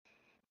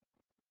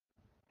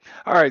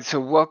All right, so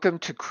welcome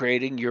to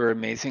Creating Your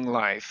Amazing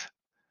Life.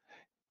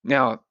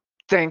 Now,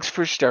 thanks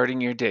for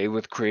starting your day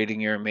with Creating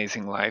Your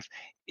Amazing Life.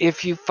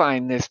 If you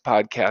find this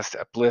podcast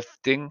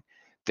uplifting,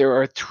 there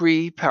are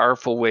three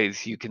powerful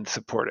ways you can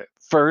support it.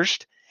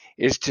 First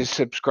is to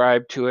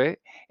subscribe to it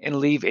and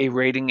leave a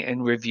rating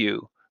and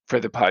review for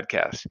the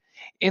podcast.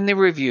 In the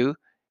review,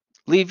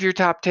 leave your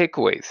top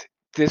takeaways.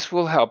 This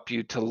will help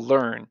you to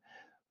learn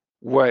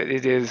what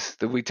it is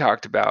that we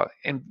talked about,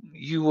 and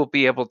you will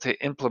be able to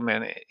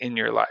implement it in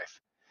your life.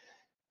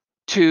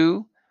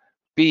 Two,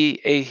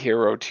 be a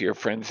hero to your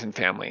friends and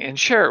family and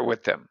share it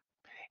with them.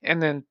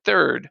 And then,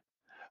 third,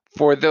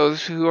 for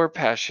those who are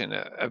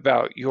passionate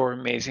about your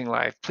amazing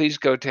life, please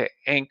go to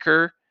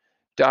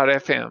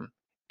anchor.fm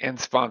and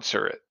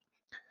sponsor it.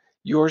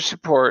 Your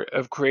support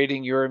of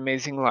creating your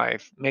amazing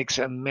life makes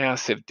a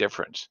massive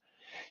difference.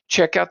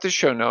 Check out the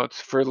show notes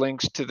for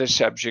links to the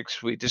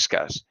subjects we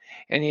discuss.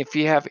 And if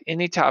you have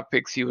any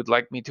topics you would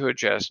like me to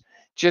address,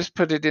 just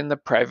put it in the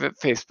private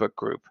Facebook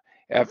group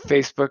at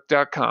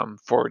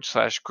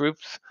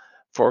facebook.com/groups/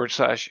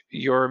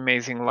 Your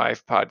Amazing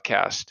Life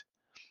podcast.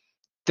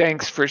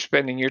 Thanks for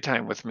spending your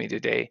time with me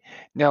today.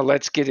 Now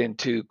let's get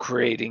into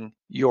creating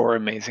your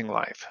amazing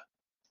life.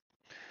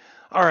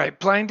 All right,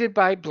 Blinded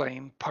by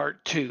Blame,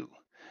 Part 2.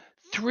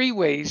 3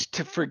 ways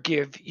to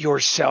forgive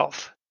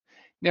yourself.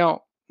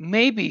 Now,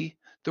 maybe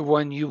the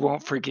one you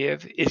won't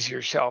forgive is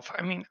yourself.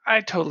 I mean,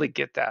 I totally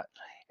get that.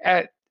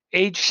 At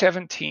age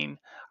 17,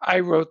 I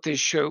wrote this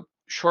short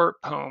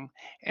poem,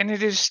 and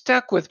it has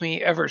stuck with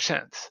me ever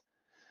since.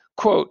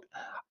 Quote,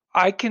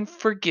 I can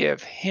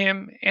forgive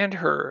him and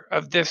her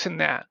of this and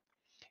that,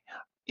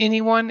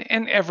 anyone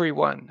and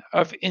everyone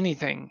of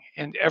anything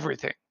and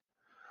everything.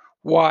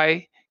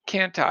 Why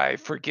can't I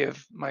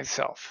forgive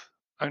myself?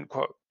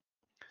 Unquote.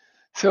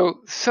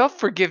 So, self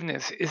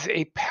forgiveness is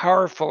a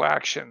powerful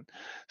action.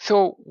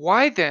 So,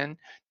 why then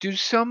do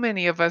so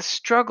many of us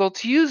struggle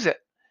to use it?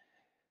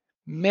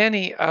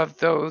 Many of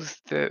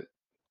those that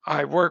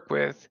I work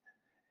with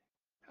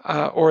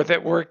or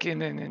that work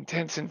in an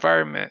intense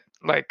environment,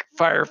 like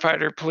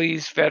firefighter,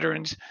 police,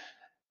 veterans,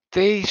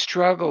 they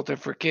struggle to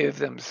forgive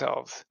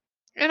themselves.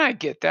 And I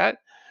get that.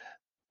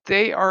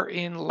 They are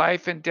in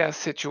life and death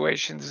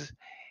situations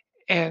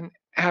and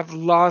have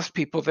lost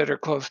people that are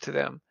close to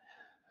them.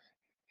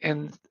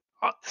 And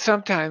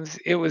sometimes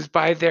it was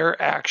by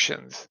their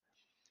actions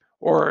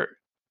or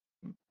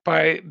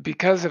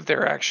because of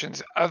their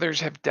actions, others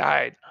have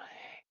died.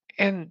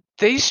 And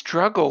they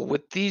struggle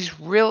with these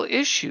real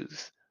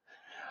issues.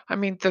 I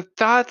mean, the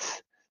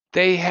thoughts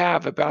they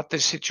have about the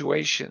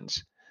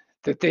situations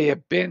that they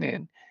have been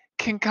in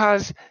can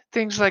cause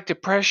things like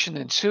depression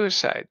and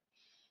suicide.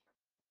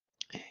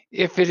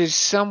 If it is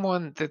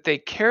someone that they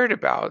cared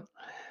about,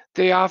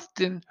 they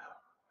often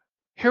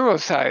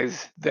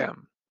heroicize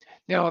them.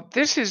 Now,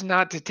 this is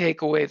not to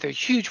take away the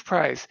huge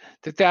price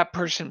that that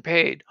person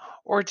paid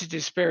or to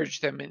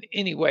disparage them in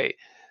any way.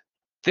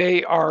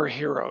 They are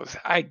heroes.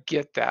 I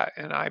get that,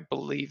 and I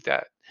believe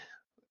that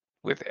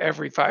with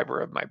every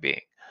fiber of my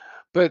being.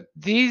 But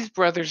these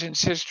brothers and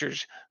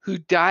sisters who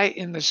die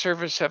in the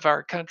service of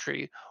our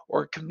country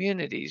or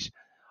communities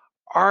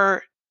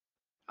are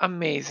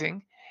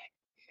amazing,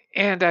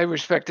 and I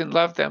respect and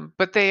love them,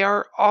 but they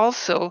are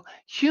also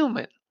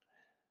human.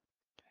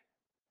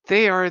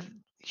 They are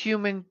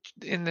human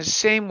in the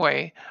same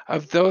way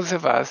of those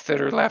of us that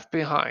are left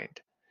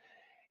behind.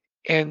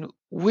 And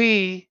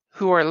we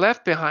who are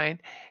left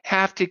behind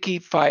have to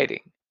keep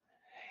fighting.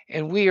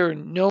 And we are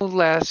no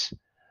less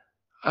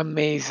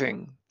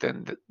amazing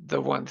than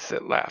the ones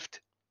that left.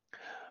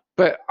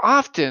 But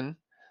often,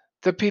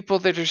 the people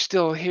that are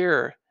still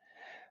here,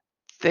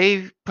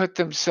 they put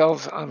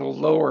themselves on a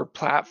lower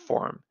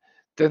platform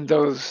than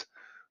those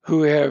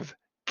who have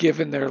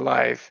given their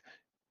life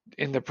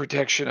in the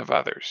protection of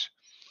others.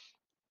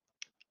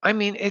 I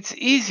mean, it's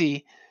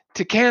easy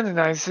to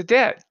canonize the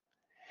dead,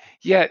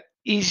 yet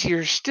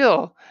easier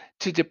still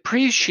to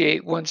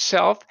depreciate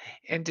oneself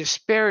and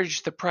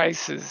disparage the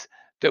prices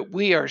that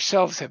we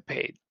ourselves have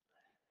paid.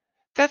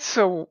 That's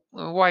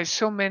why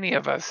so many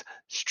of us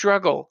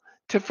struggle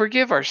to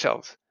forgive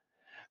ourselves.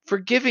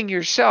 Forgiving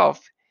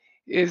yourself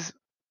is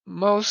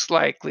most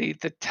likely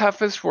the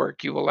toughest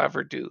work you will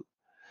ever do.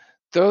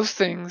 Those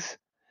things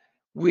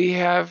we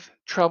have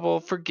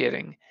trouble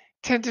forgetting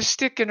tend to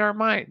stick in our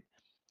mind.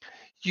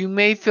 You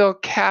may feel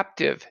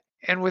captive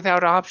and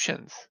without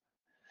options.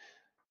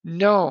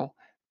 Know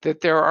that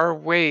there are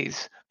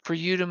ways for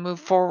you to move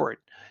forward.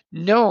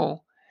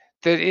 Know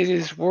that it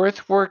is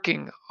worth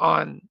working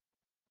on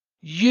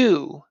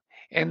you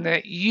and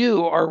that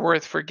you are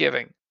worth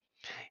forgiving.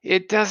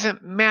 It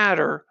doesn't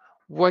matter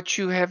what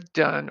you have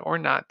done or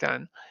not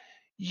done.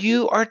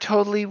 You are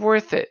totally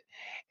worth it.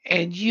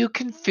 And you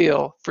can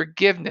feel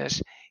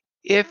forgiveness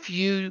if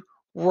you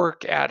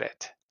work at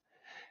it.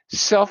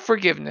 Self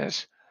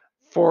forgiveness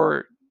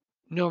for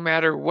no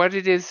matter what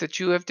it is that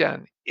you have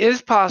done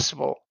is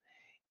possible,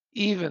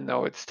 even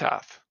though it's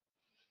tough.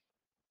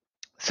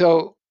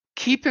 So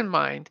keep in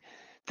mind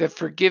that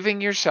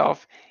forgiving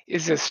yourself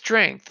is a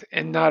strength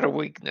and not a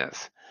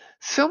weakness.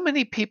 So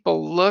many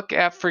people look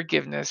at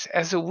forgiveness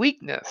as a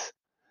weakness,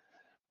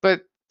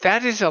 but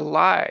that is a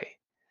lie.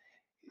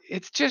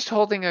 It's just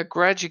holding a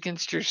grudge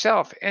against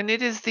yourself, and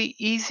it is the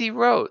easy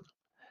road.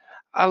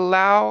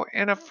 Allow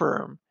and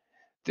affirm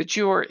that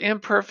you are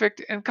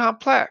imperfect and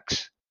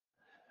complex.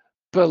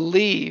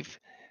 Believe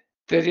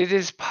that it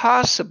is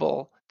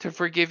possible to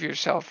forgive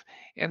yourself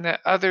and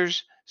that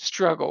others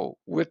struggle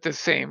with the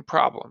same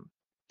problem.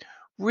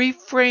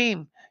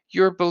 Reframe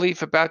your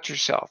belief about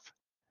yourself.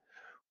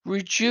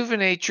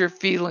 Rejuvenate your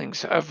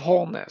feelings of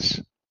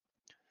wholeness.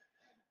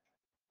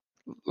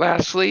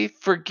 Lastly,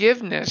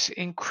 forgiveness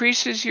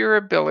increases your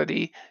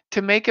ability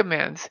to make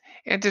amends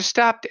and to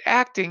stop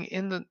acting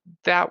in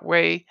that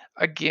way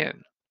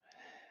again.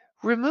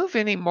 Remove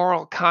any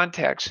moral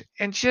context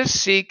and just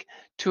seek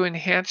to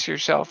enhance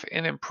yourself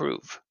and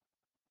improve.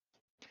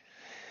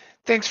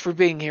 Thanks for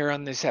being here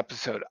on this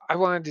episode. I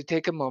wanted to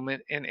take a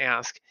moment and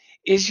ask,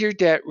 is your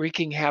debt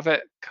wreaking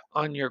havoc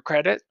on your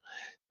credit?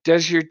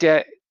 Does your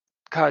debt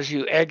cause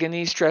you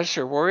agony, stress,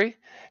 or worry?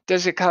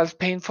 Does it cause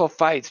painful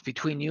fights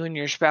between you and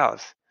your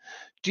spouse?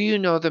 Do you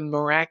know the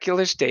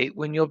miraculous date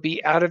when you'll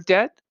be out of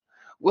debt?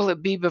 Will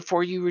it be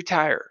before you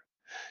retire?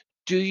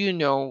 Do you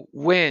know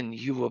when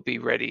you will be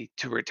ready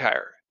to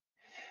retire?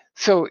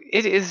 So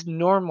it is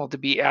normal to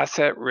be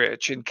asset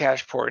rich and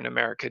cash poor in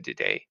America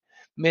today.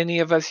 Many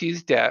of us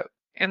use debt,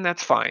 and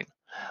that's fine.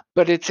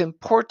 But it's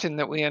important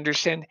that we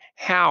understand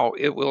how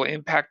it will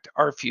impact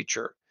our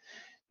future.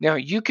 Now,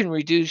 you can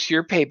reduce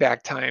your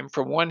payback time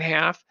from one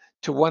half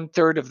to one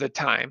third of the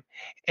time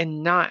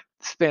and not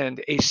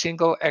spend a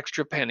single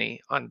extra penny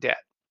on debt.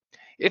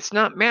 It's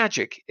not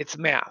magic, it's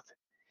math.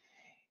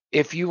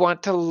 If you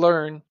want to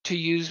learn to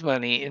use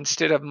money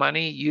instead of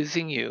money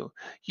using you,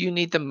 you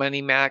need the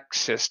Money Max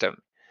system.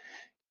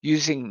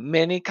 Using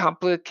many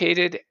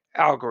complicated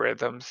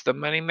algorithms, the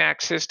Money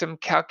Max system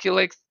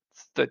calculates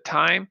the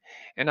time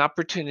and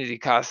opportunity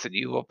costs that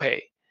you will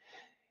pay,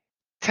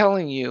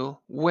 telling you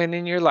when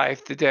in your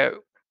life the debt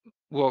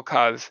will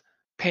cause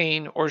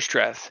pain or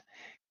stress,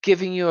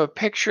 giving you a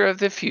picture of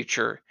the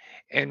future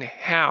and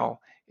how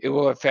it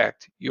will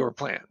affect your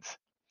plans.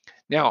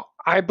 Now,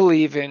 I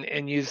believe in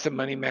and use the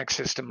Money Max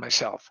system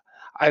myself.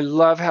 I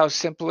love how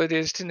simple it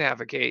is to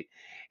navigate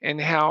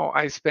and how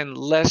I spend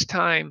less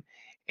time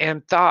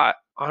and thought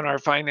on our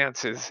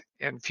finances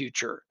and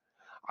future.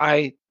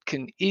 I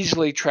can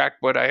easily track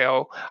what I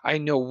owe. I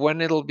know when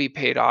it'll be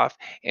paid off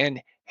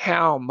and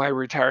how my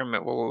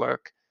retirement will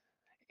look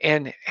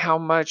and how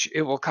much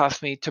it will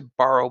cost me to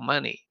borrow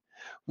money.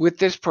 With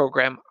this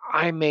program,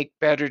 I make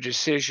better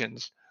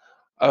decisions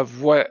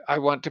of what I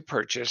want to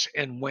purchase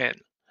and when.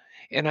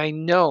 And I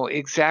know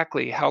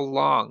exactly how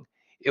long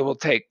it will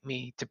take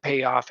me to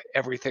pay off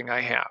everything I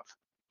have.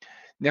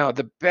 Now,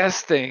 the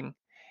best thing,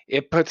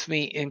 it puts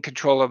me in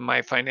control of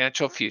my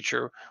financial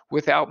future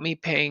without me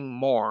paying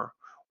more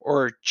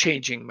or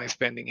changing my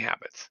spending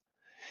habits.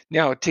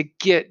 Now, to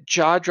get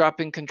jaw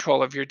dropping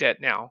control of your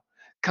debt now,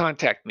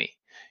 contact me.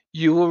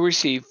 You will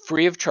receive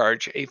free of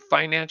charge a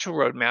financial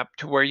roadmap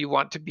to where you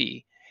want to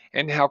be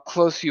and how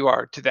close you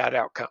are to that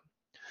outcome.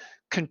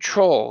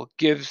 Control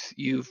gives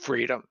you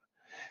freedom.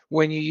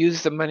 When you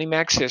use the Money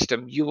Max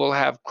system, you will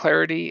have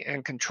clarity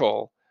and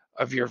control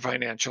of your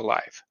financial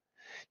life.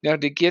 Now,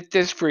 to get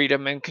this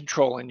freedom and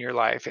control in your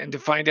life and to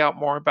find out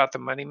more about the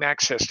Money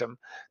Max system,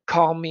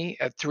 call me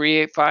at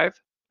 385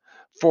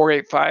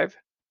 485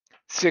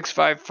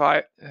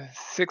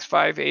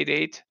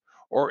 6588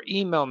 or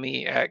email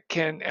me at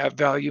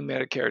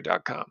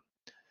ken@valuemedicare.com.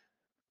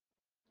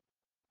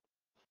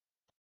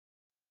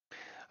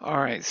 All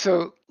right,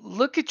 so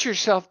look at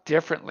yourself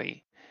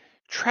differently.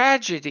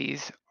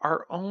 Tragedies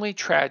are only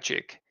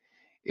tragic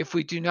if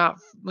we do not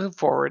move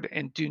forward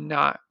and do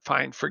not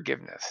find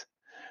forgiveness.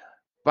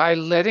 By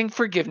letting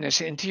forgiveness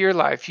into your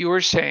life, you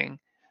are saying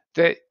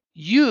that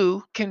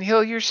you can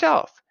heal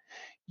yourself.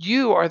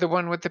 You are the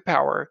one with the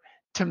power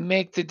to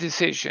make the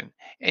decision,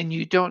 and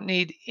you don't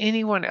need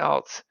anyone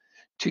else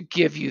to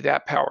give you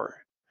that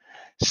power.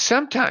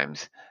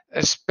 Sometimes,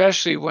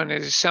 especially when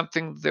it is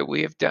something that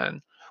we have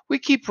done, we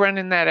keep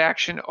running that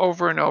action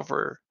over and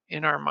over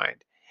in our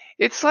mind.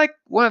 It's like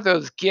one of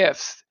those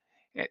gifts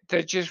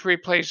that just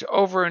replays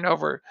over and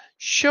over,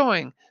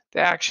 showing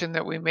the action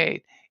that we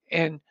made.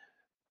 And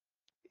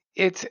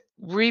it's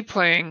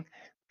replaying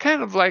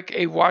kind of like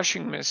a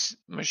washing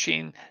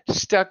machine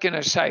stuck in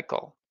a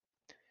cycle.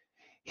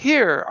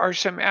 Here are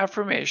some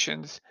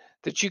affirmations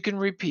that you can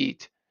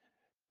repeat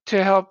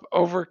to help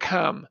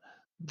overcome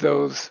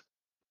those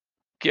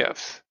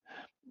gifts.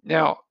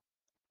 Now,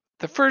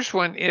 the first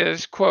one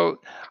is,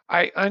 quote,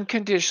 I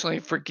unconditionally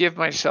forgive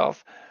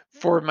myself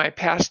for my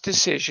past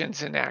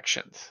decisions and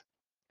actions,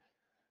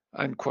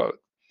 unquote.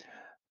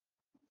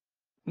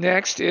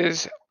 Next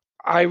is,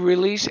 I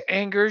release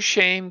anger,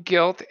 shame,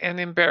 guilt, and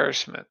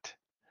embarrassment.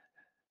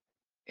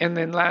 And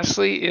then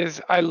lastly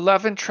is, I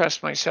love and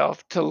trust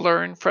myself to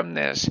learn from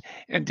this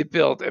and to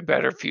build a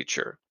better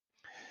future.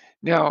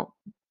 Now,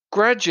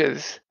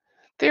 grudges,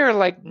 They are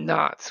like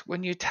knots.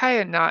 When you tie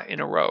a knot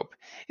in a rope,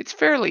 it's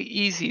fairly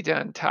easy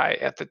to untie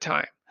at the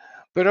time.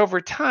 But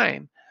over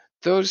time,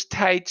 those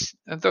knots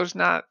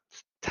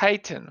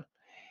tighten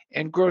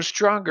and grow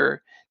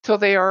stronger till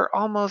they are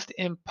almost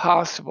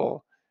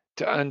impossible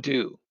to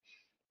undo.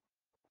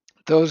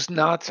 Those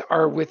knots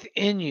are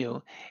within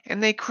you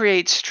and they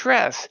create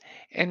stress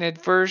and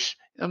adverse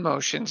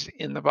emotions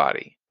in the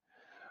body.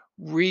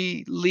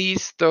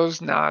 Release those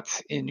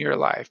knots in your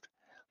life.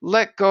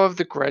 Let go of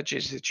the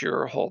grudges that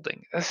you're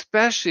holding,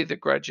 especially the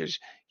grudges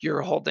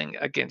you're holding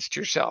against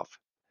yourself.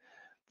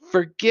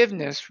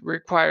 Forgiveness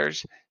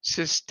requires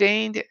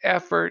sustained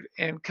effort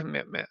and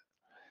commitment.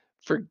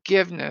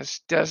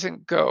 Forgiveness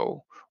doesn't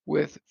go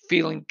with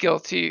feeling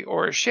guilty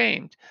or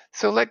ashamed,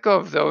 so let go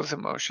of those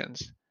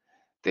emotions.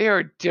 They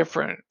are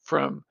different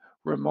from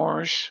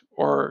remorse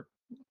or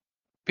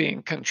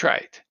being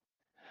contrite.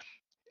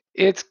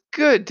 It's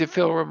good to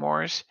feel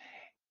remorse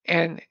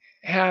and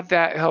have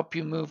that help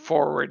you move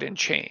forward and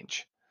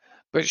change.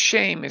 But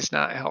shame is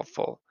not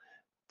helpful.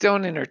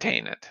 Don't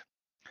entertain it.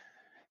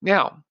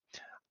 Now,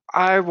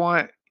 I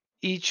want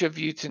each of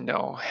you to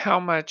know how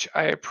much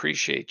I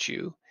appreciate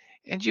you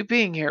and you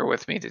being here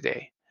with me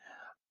today.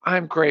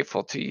 I'm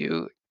grateful to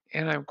you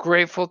and I'm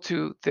grateful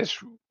to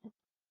this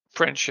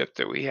friendship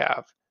that we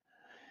have.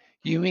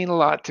 You mean a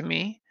lot to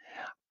me.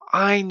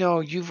 I know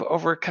you've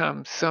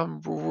overcome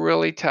some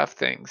really tough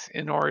things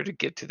in order to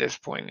get to this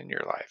point in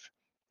your life.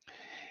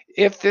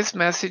 If this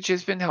message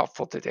has been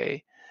helpful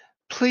today,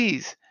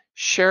 please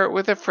share it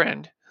with a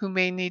friend who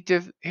may need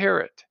to hear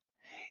it.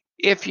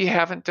 If you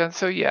haven't done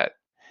so yet,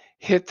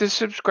 hit the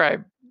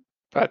subscribe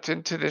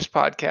button to this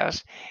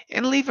podcast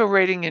and leave a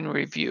rating and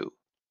review.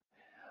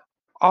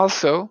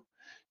 Also,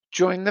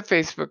 join the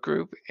Facebook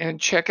group and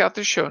check out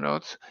the show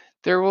notes.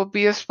 There will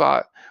be a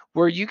spot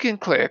where you can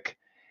click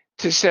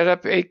to set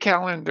up a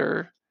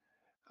calendar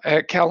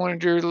at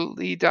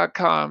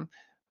calendarly.com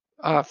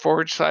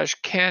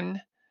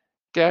 /Ken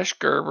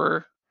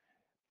Gerber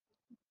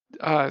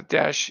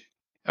dash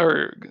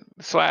or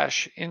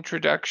 /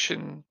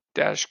 introduction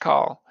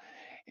call.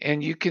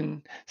 And you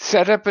can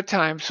set up a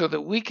time so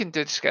that we can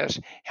discuss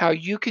how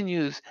you can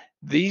use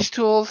these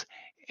tools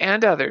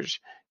and others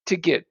to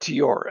get to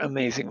your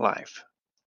amazing life.